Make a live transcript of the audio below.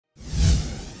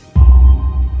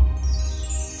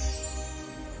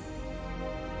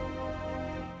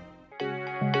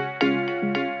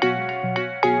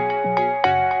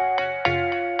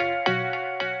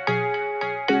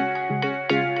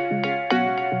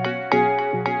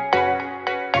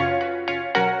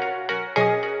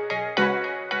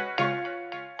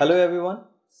Hello everyone.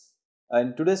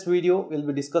 In today's video, we'll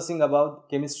be discussing about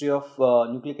chemistry of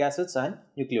nucleic acids and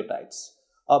nucleotides.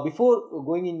 Before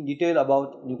going in detail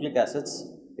about nucleic acids,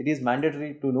 it is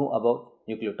mandatory to know about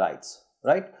nucleotides,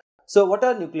 right? So what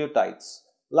are nucleotides?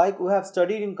 Like we have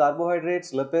studied in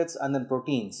carbohydrates, lipids and then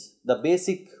proteins, the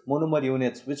basic monomer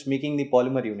units which making the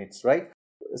polymer units, right?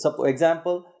 So for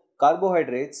example,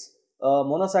 carbohydrates,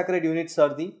 monosaccharide units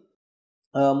are the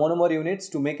monomer units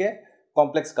to make a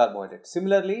complex carbohydrate.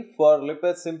 Similarly, for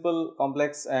lipids, simple,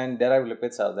 complex and derived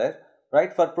lipids are there,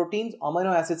 right? For proteins,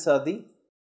 amino acids are the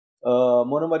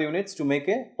monomer units to make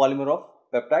a polymer of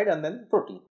peptide and then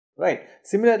protein, right?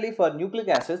 Similarly, for nucleic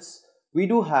acids, we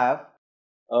do have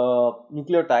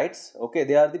nucleotides, okay?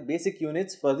 They are the basic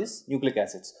units for this nucleic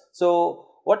acids. So,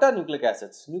 what are nucleic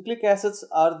acids? Nucleic acids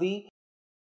are the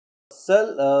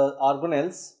cell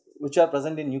organelles which are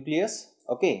present in nucleus,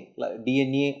 okay? Like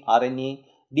DNA, RNA.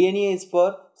 DNA is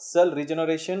for cell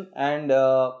regeneration and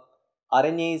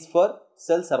RNA is for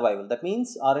cell survival. That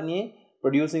means RNA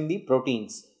producing the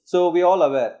proteins. So we all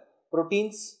aware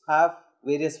proteins have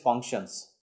various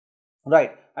functions,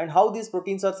 right? And how these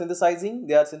proteins are synthesizing?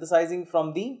 They are synthesizing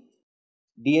from the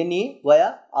DNA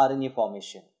via RNA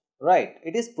formation, right?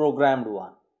 It is programmed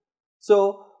one.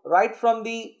 So right from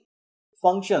the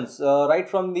functions,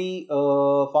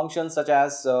 functions such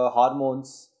as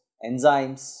hormones,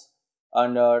 enzymes,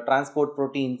 and transport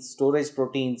proteins, storage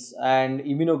proteins and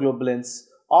immunoglobulins,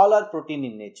 all are protein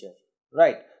in nature,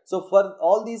 right? So for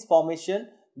all these formation,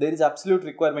 there is absolute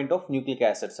requirement of nucleic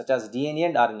acids such as DNA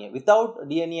and RNA. Without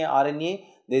DNA, RNA,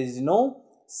 there is no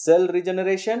cell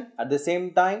regeneration. At the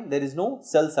same time, there is no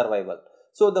cell survival.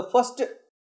 So the first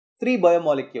three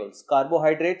biomolecules,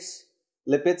 carbohydrates,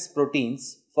 lipids,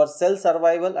 proteins, for cell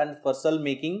survival and for cell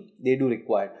making, they do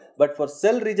require. But for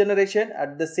cell regeneration,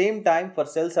 at the same time for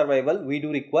cell survival, we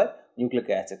do require nucleic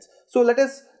acids. So let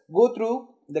us go through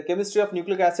the chemistry of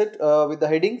nucleic acid with the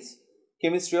headings,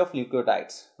 chemistry of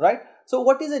nucleotides, right? So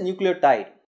what is a nucleotide?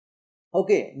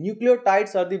 Okay,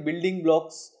 nucleotides are the building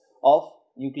blocks of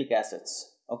nucleic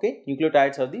acids. Okay,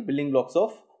 nucleotides are the building blocks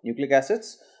of nucleic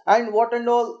acids. And what and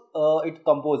all it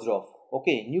composed of?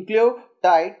 Okay,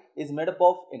 nucleotide is made up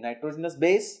of a nitrogenous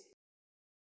base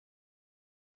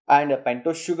and a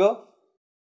pentose sugar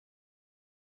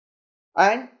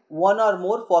and one or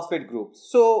more phosphate groups.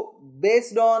 So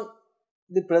based on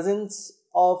the presence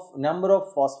of number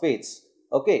of phosphates,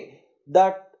 okay,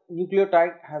 that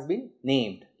nucleotide has been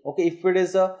named. Okay, if it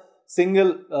is a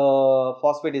single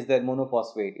phosphate is there,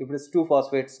 monophosphate. If it is two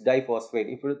phosphates,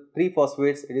 diphosphate. If it is three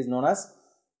phosphates, it is known as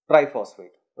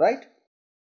triphosphate, right?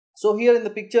 So here in the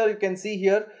picture you can see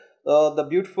here the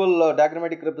beautiful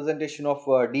diagrammatic representation of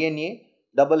DNA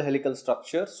double helical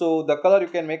structure. So the color you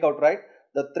can make out, right?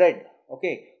 The thread,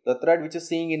 okay, the thread which is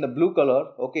seeing in the blue color,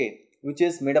 okay, which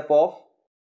is made up of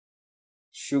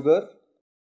sugar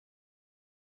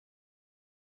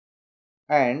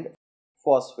and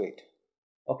phosphate.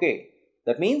 Okay,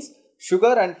 that means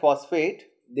sugar and phosphate,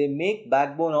 they make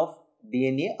backbone of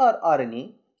DNA or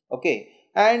RNA, okay.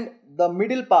 And the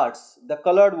middle parts, the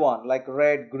colored one like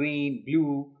red, green,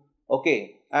 blue,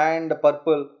 okay, and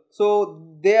purple,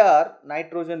 so they are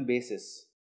nitrogen bases.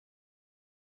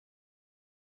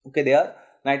 Okay, they are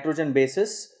nitrogen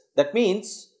bases. That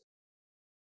means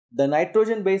the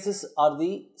nitrogen bases are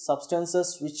the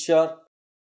substances which are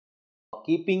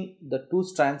keeping the two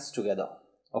strands together.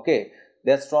 Okay,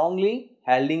 they are strongly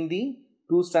holding the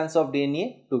two strands of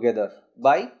DNA together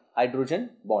by hydrogen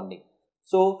bonding.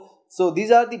 So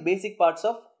these are the basic parts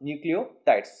of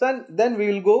nucleotides, and then we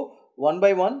will go one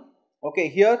by one. Okay,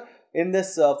 here in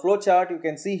this flow chart you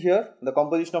can see here the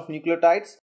composition of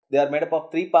nucleotides. They are made up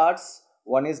of three parts.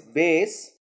 One is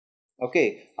base,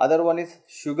 okay, other one is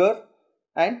sugar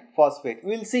and phosphate.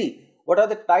 We will see what are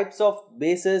the types of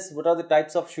bases, what are the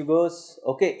types of sugars,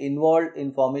 okay, involved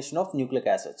in formation of nucleic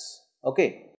acids,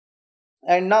 okay.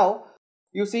 And now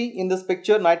you see in this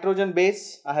picture nitrogen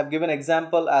base, I have given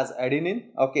example as adenine,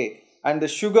 okay, and the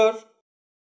sugar,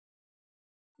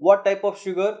 what type of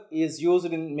sugar is used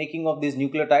in making of these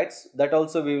nucleotides, that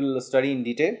also we will study in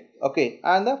detail, okay,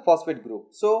 and the phosphate group.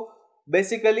 So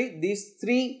basically these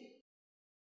three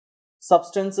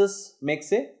substances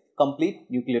makes a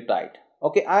complete nucleotide,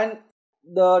 okay, and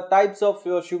the types of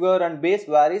your sugar and base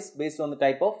varies based on the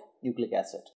type of nucleic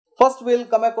acid. First we will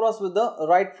come across with the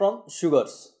right from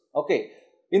sugars, okay.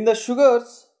 In the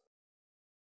sugars,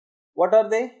 what are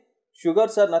they?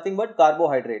 Sugars are nothing but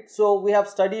carbohydrates. So we have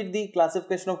studied the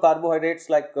classification of carbohydrates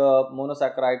like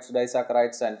monosaccharides,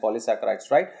 disaccharides and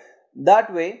polysaccharides, right?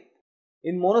 That way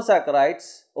in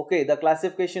monosaccharides, okay, the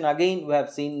classification again we have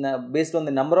seen based on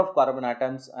the number of carbon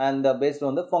atoms and based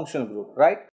on the functional group,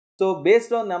 right? So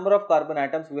based on number of carbon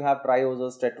atoms, we have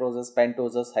trioses, tetroses,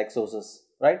 pentoses, hexoses,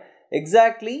 right?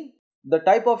 Exactly the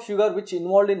type of sugar which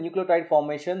involved in nucleotide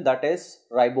formation, that is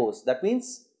ribose. That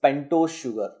means pentose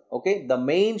sugar. Okay, the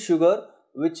main sugar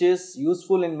which is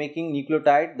useful in making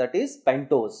nucleotide, that is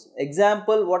pentose.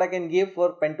 Example what I can give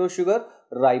for pentose sugar,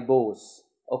 ribose.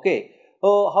 Okay,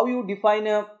 so how you define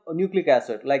a nucleic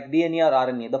acid like DNA or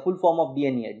RNA? The full form of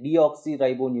DNA,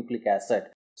 deoxyribonucleic acid.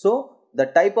 So the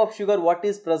type of sugar what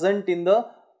is present in the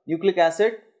nucleic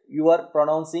acid, you are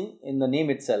pronouncing in the name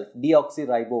itself,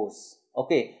 deoxyribose.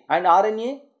 Okay, and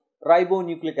RNA,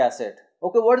 ribonucleic acid.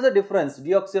 Okay, what is the difference,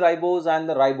 deoxyribose and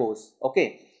the ribose?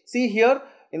 Okay, see here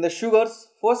in the sugars,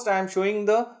 first I am showing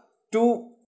the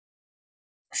two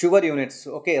sugar units,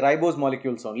 okay, ribose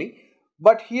molecules only.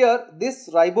 But here this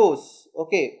ribose,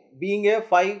 okay, being a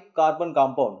 5 carbon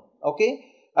compound, okay,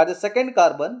 at the second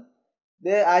carbon,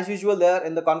 they as usual they are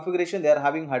in the configuration, they are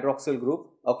having hydroxyl group,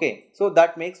 okay, so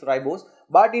that makes ribose.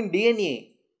 But in DNA,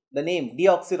 the name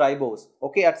deoxyribose,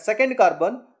 okay, at second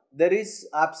carbon there is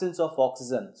absence of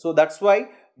oxygen, so that's why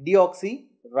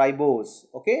deoxyribose,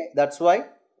 okay, that's why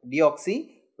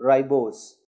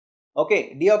deoxyribose.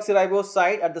 Okay, deoxyribose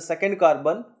side at the second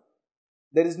carbon,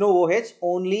 there is no OH,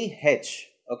 only H.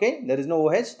 Okay, there is no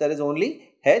OH, there is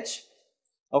only H.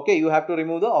 Okay, you have to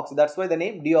remove the oxygen. That's why the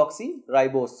name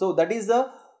deoxyribose. So that is the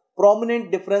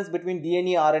prominent difference between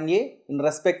DNA, RNA in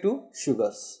respect to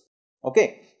sugars.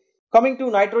 Okay, coming to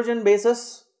nitrogen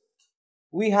bases,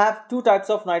 we have two types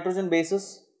of nitrogen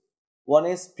bases. One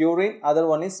is purine, other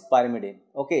one is pyrimidine.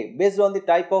 Okay, based on the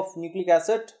type of nucleic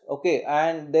acid, okay,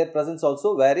 and their presence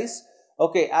also varies.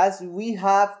 Okay, as we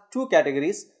have two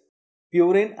categories,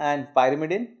 purine and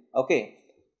pyrimidine. Okay,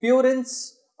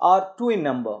 purines are 2 in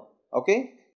number.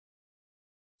 Okay,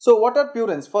 so what are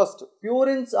purines? First,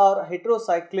 purines are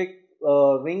heterocyclic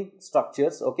ring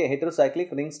structures. Okay,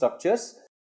 heterocyclic ring structures.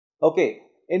 Okay,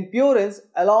 in purines,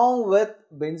 along with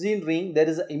benzene ring, there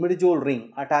is an imidazole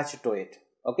ring attached to it.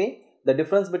 Okay, the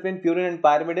difference between purine and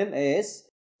pyrimidine is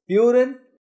purine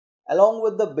along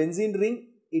with the benzene ring,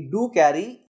 it do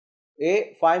carry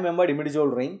a 5-membered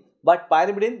imidazole ring, but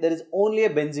pyrimidine there is only a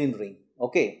benzene ring.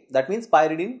 Okay, that means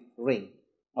pyridine ring.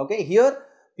 Okay, here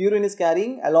purine is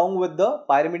carrying along with the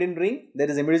pyrimidine ring, there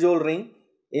is imidazole ring.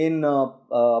 In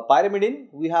pyrimidine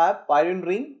we have pyridine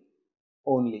ring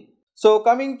only. So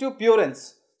coming to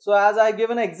purines, so as I give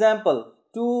an example,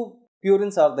 two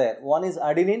purines are there, one is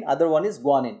adenine, other one is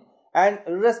guanine, and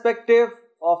irrespective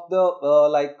of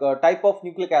the type of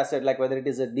nucleic acid, like whether it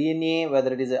is a DNA,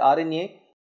 whether it is a RNA,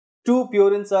 two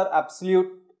purines are absolute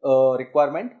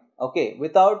requirement. Okay,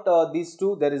 without these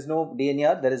two there is no DNA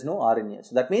or there is no RNA.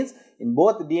 So that means in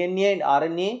both DNA and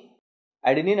RNA,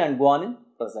 adenine and guanine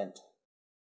present.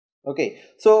 Okay,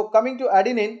 so coming to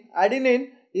adenine, adenine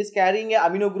is carrying a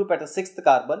amino group at a 6th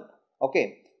carbon.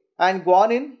 Okay, and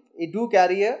guanine, it do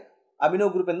carry a amino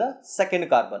group in the 2nd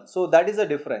carbon. So that is a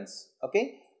difference.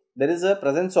 Okay, there is a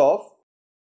presence of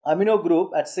amino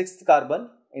group at 6th carbon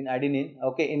in adenine.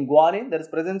 Okay, in guanine there is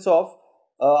presence of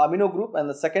amino group and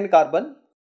the 2nd carbon.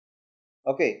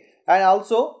 Okay, and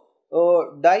also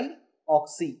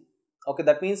dioxy. Okay,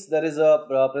 that means there is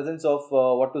a presence of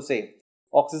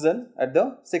oxygen at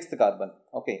the 6th carbon.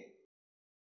 Okay,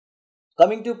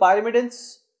 coming to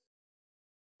pyrimidines.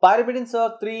 Pyrimidines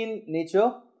are 3 in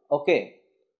nature. Okay,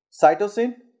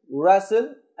 cytosine,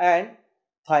 uracil and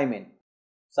thymine.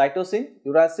 Cytosine,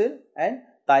 uracil and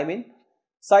thymine.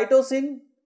 Cytosine,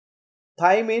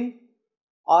 thymine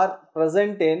are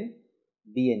present in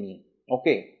DNA.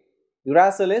 Okay,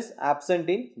 uracil is absent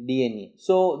in DNA.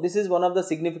 So this is one of the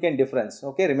significant difference.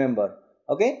 Okay, remember.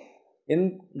 Okay,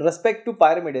 in respect to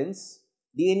pyrimidines,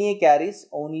 DNA carries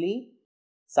only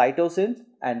cytosine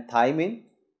and thymine,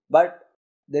 but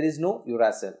there is no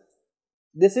uracil.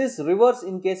 This is reverse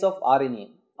in case of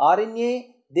RNA.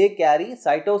 RNA, they carry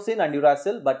cytosine and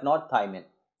uracil but not thymine.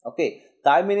 Okay,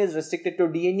 thymine is restricted to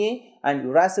DNA and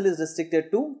uracil is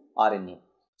restricted to RNA.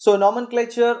 So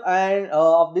nomenclature and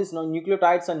of these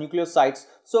nucleotides and nucleosides.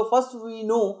 So first we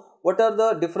know what are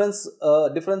the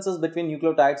differences between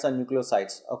nucleotides and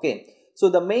nucleosides. Okay, so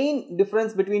the main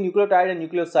difference between nucleotide and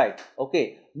nucleoside.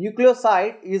 Okay,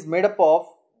 nucleoside is made up of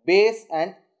base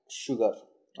and sugar.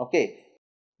 Okay,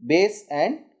 base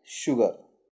and sugar.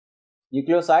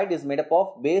 Nucleoside is made up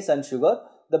of base and sugar.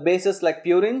 The bases like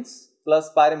purines plus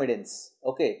pyrimidines.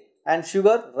 Okay, and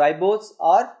sugar, ribose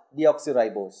or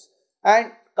deoxyribose.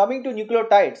 And coming to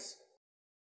nucleotides,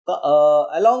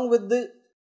 along with the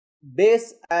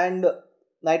base and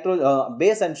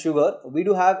base and sugar, we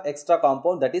do have extra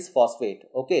compound, that is phosphate.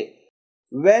 Okay,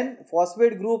 when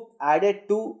phosphate group added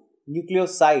to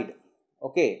nucleoside,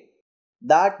 okay,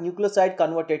 that nucleoside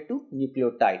converted to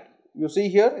nucleotide. You see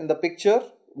here in the picture,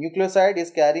 nucleoside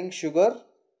is carrying sugar,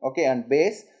 okay, and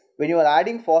base. When you are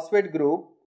adding phosphate group,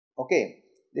 okay,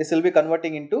 this will be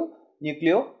converting into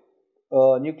nucleotide.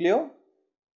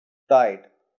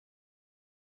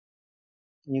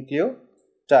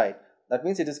 That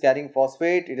means it is carrying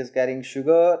phosphate, it is carrying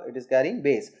sugar, it is carrying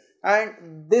base,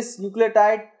 and this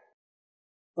nucleotide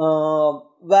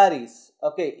varies.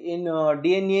 Okay, in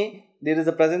DNA there is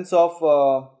a presence of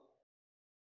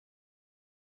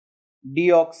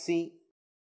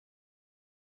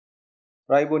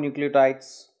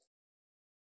deoxyribonucleotides.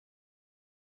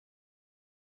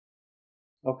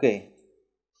 Okay,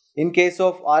 in case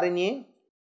of RNA,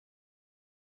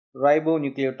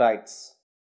 ribonucleotides.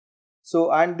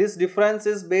 So, and this difference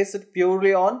is based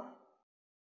purely on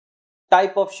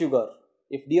type of sugar.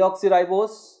 If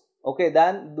deoxyribose, okay,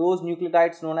 then those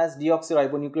nucleotides known as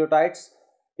deoxyribonucleotides.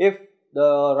 If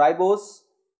the ribose,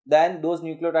 then those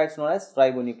nucleotides known as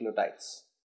ribonucleotides.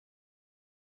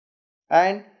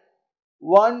 And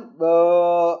one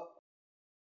the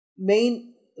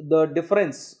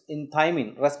difference in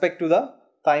thymine, respect to the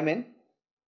thymine,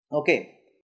 okay,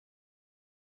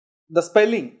 the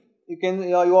spelling,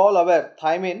 you all aware,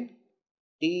 thymine,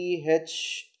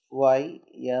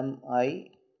 THYMINE,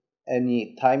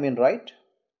 thymine, right?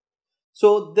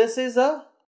 So this is a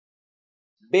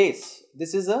base,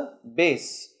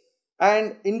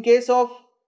 and in case of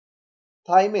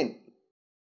thymine,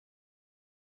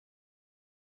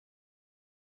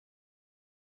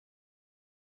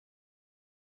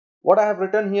 what I have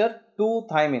written here, two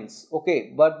thymines,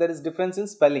 okay, but there is difference in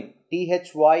spelling,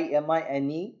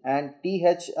 THYMINE and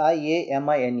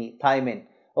THIAMINE, thymine,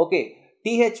 okay.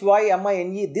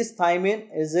 THYMINE, this thymine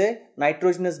is a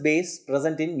nitrogenous base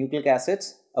present in nucleic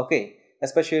acids, okay,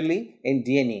 especially in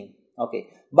DNA, okay.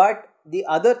 But the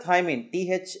other thymine,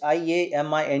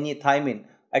 THIAMINE, thymine,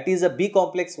 it is a B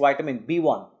complex vitamin,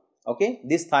 B1, okay.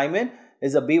 This thymine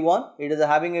is a B1, it is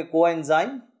having a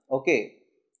coenzyme, okay,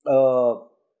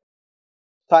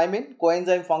 thymine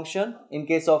coenzyme function in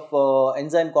case of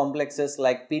enzyme complexes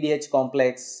like PDH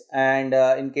complex, and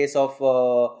in case of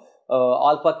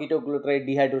alpha ketoglutarate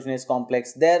dehydrogenase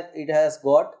complex, there it has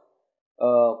got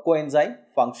coenzyme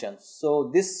functions. So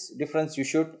this difference you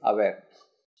should aware.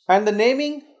 And the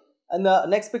naming, and the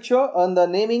next picture on the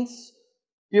namings,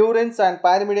 purines and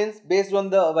pyrimidines, based on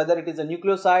the whether it is a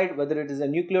nucleoside, whether it is a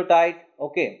nucleotide,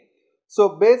 okay.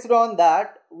 So based on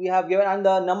that we have given, and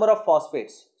the number of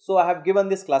phosphates. So I have given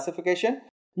this classification.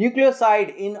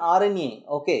 Nucleoside in RNA,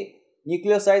 okay,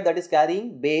 nucleoside that is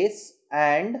carrying base,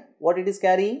 and what it is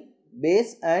carrying?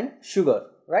 Base and sugar,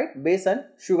 right? Base and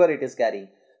sugar it is carrying.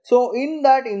 So in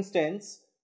that instance,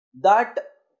 that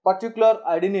particular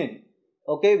adenine,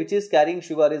 okay, which is carrying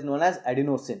sugar is known as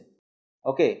adenosine,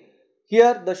 okay.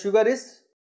 Here the sugar is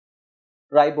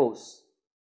ribose.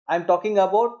 I am talking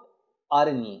about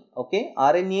RNA, okay.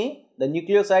 RNA, the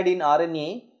nucleoside in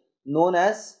RNA known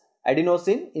as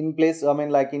adenosine in place,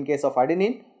 like in case of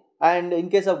adenine, and in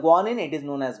case of guanine it is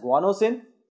known as guanosine,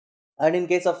 and in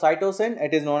case of cytosine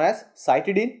it is known as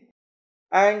cytidine.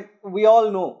 And we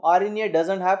all know RNA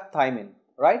doesn't have thymine,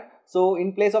 right? So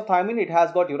in place of thymine it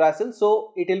has got uracil,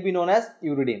 so it will be known as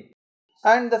uridine.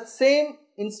 And the same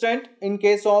instant in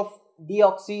case of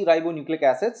deoxyribonucleic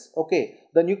acids, okay,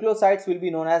 the nucleosides will be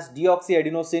known as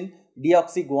deoxyadenosine,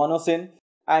 deoxyguanosine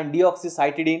and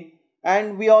deoxycytidine.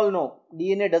 And we all know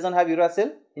DNA doesn't have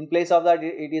uracil, in place of that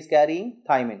it is carrying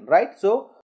thymine, right? So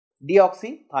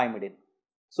deoxythymidine.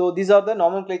 So these are the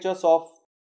nomenclatures of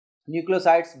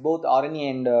nucleosides, both RNA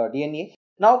and DNA.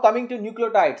 Now coming to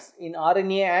nucleotides in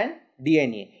RNA and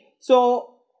DNA.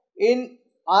 So in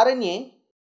RNA,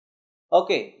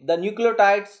 okay, the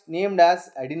nucleotides named as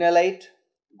adenylate,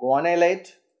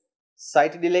 guanylate,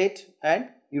 cytidylate and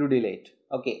uridylate.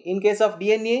 Okay, in case of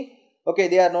DNA, okay,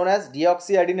 they are known as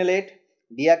deoxyadenylate,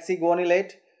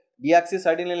 deoxyguanylate,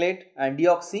 deoxycytidylate and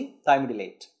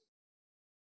deoxythymidylate.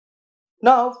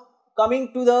 Now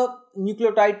coming to the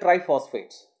nucleotide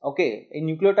triphosphates. Okay, in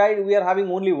nucleotide we are having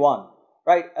only one,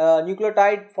 right?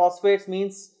 Nucleotide phosphates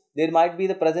means there might be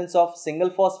the presence of single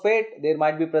phosphate, there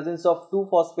might be presence of 2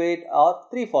 phosphate or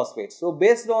 3 phosphates. So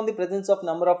based on the presence of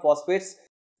number of phosphates,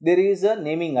 there is a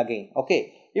naming again.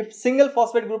 Okay, if single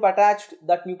phosphate group attached,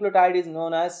 that nucleotide is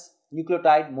known as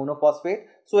nucleotide monophosphate.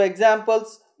 So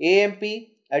examples: AMP,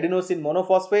 adenosine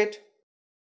monophosphate,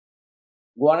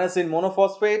 guanosine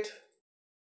monophosphate,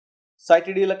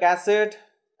 cytidylic acid,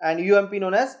 and UMP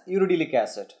known as uridylic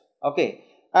acid. Okay,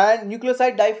 and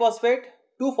nucleoside diphosphate,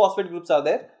 2 phosphate groups are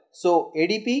there. So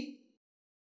ADP,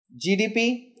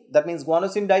 GDP, that means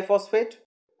guanosine diphosphate,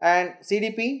 and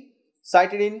CDP,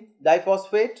 cytidine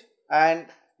diphosphate and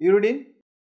uridine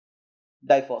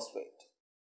diphosphate.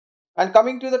 And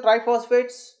coming to the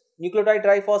triphosphates, nucleotide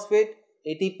triphosphate,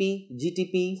 ATP,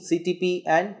 GTP, CTP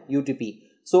and UTP.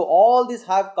 So all these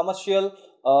have commercial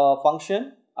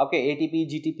function, okay, ATP,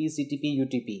 GTP, CTP,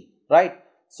 UTP, right?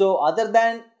 So other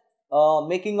than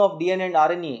making of DNA and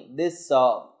RNA, this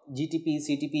GTP,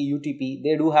 CTP, UTP,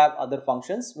 they do have other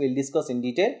functions, we will discuss in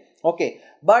detail, okay.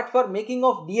 But for making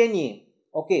of DNA,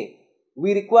 okay,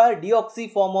 we require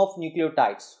deoxy form of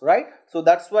nucleotides, right? So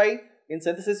that's why in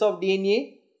synthesis of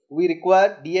DNA, we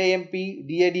require DAMP,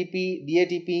 DADP,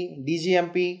 DATP,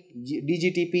 DGMP,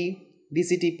 DGTP,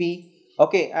 DCTP,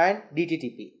 okay, and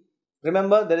DTTP.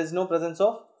 Remember, there is no presence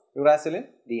of uracil in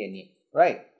DNA,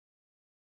 right?